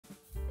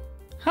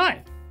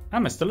Hi,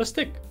 I'm still a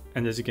stick.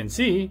 And as you can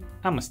see,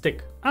 I'm a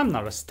stick. I'm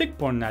not a stick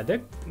porn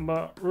addict,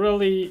 but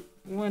really,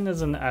 when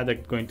is an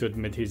addict going to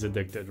admit he's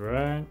addicted,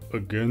 right?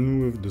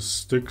 Again with the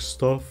stick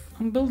stuff?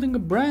 I'm building a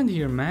brand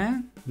here,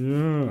 man.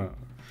 Yeah,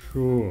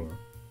 sure.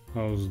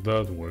 How's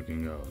that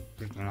working out?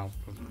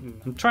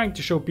 I'm trying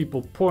to show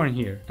people porn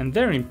here, and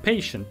they're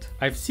impatient.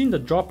 I've seen the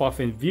drop off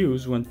in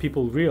views when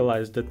people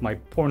realized that my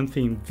porn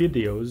themed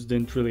videos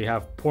didn't really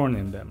have porn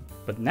in them.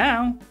 But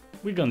now,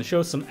 we're gonna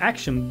show some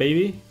action,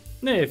 baby.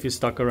 If you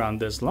stuck around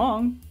this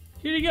long,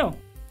 here you go.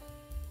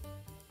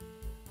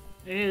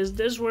 Is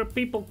this where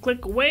people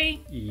click away?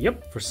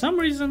 Yep, for some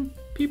reason,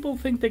 people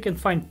think they can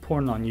find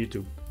porn on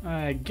YouTube.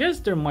 I guess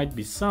there might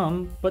be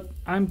some, but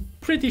I'm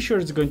pretty sure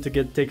it's going to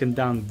get taken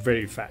down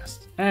very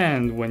fast.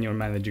 And when you're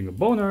managing a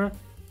boner,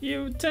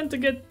 you tend to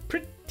get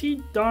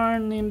pretty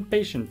darn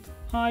impatient.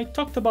 I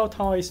talked about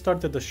how I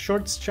started a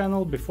shorts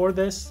channel before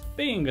this.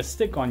 Being a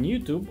stick on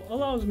YouTube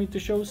allows me to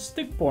show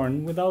stick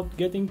porn without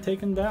getting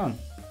taken down.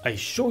 I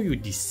show you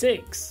the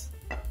sex,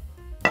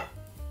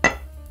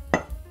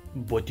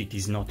 but it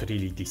is not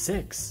really the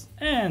sex.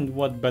 And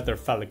what better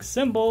phallic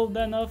symbol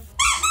than a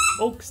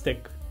oak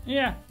stick?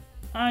 Yeah,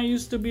 I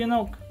used to be an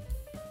oak.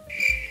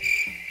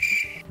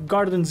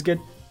 Gardens get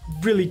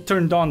really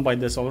turned on by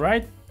this,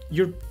 alright?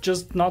 You're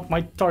just not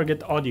my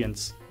target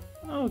audience.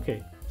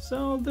 Okay,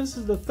 so this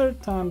is the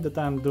third time that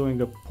I'm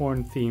doing a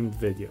porn themed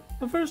video.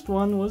 The first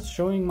one was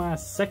showing my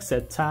sex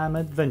ed time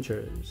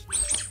adventures.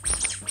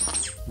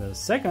 The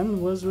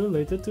second was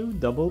related to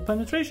double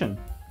penetration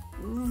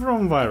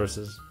from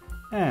viruses.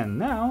 And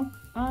now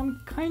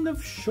I'm kind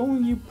of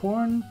showing you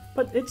porn,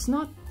 but it's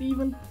not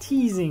even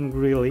teasing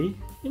really.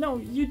 You know,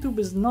 YouTube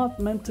is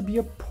not meant to be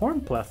a porn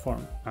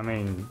platform. I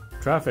mean,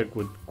 traffic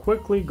would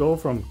quickly go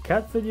from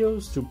cat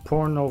videos to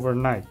porn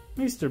overnight.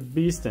 Mr.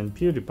 Beast and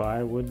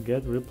PewDiePie would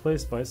get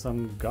replaced by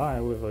some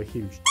guy with a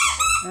huge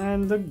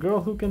and the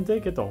girl who can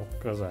take it all,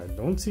 cause I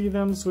don't see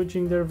them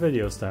switching their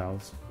video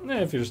styles.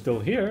 If you're still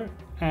here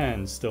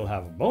and still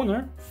have a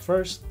boner,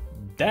 first,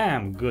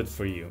 damn good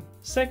for you.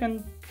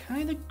 Second,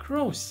 kinda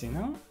gross, you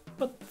know,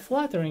 but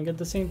flattering at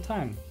the same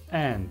time.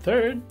 And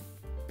third,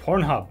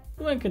 Pornhub.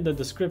 Link in the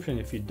description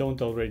if you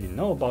don't already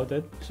know about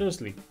it.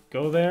 Seriously,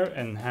 go there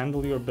and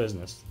handle your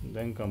business.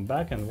 Then come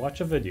back and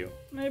watch a video.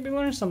 Maybe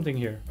learn something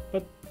here.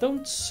 But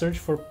don't search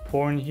for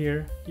porn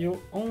here.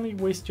 You'll only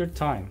waste your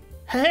time.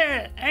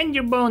 And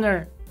your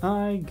boner.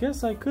 I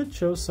guess I could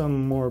show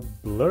some more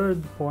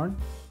blurred porn.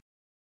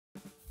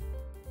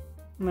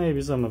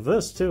 Maybe some of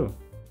this too.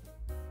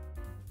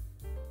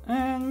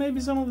 And maybe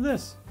some of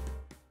this.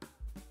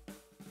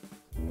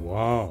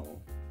 Wow,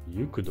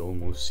 you could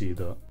almost see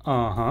the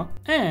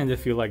And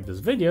if you like this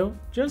video,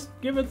 just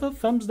give it a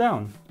thumbs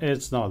down.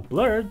 It's not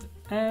blurred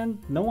and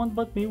no one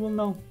but me will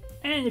know.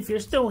 And if you're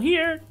still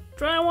here,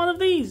 try one of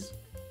these.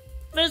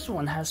 This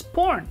one has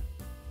porn.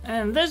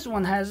 And this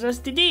one has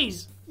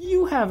STDs.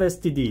 You have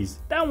STDs.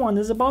 That one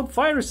is about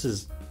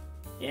viruses.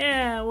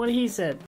 Yeah, what he said.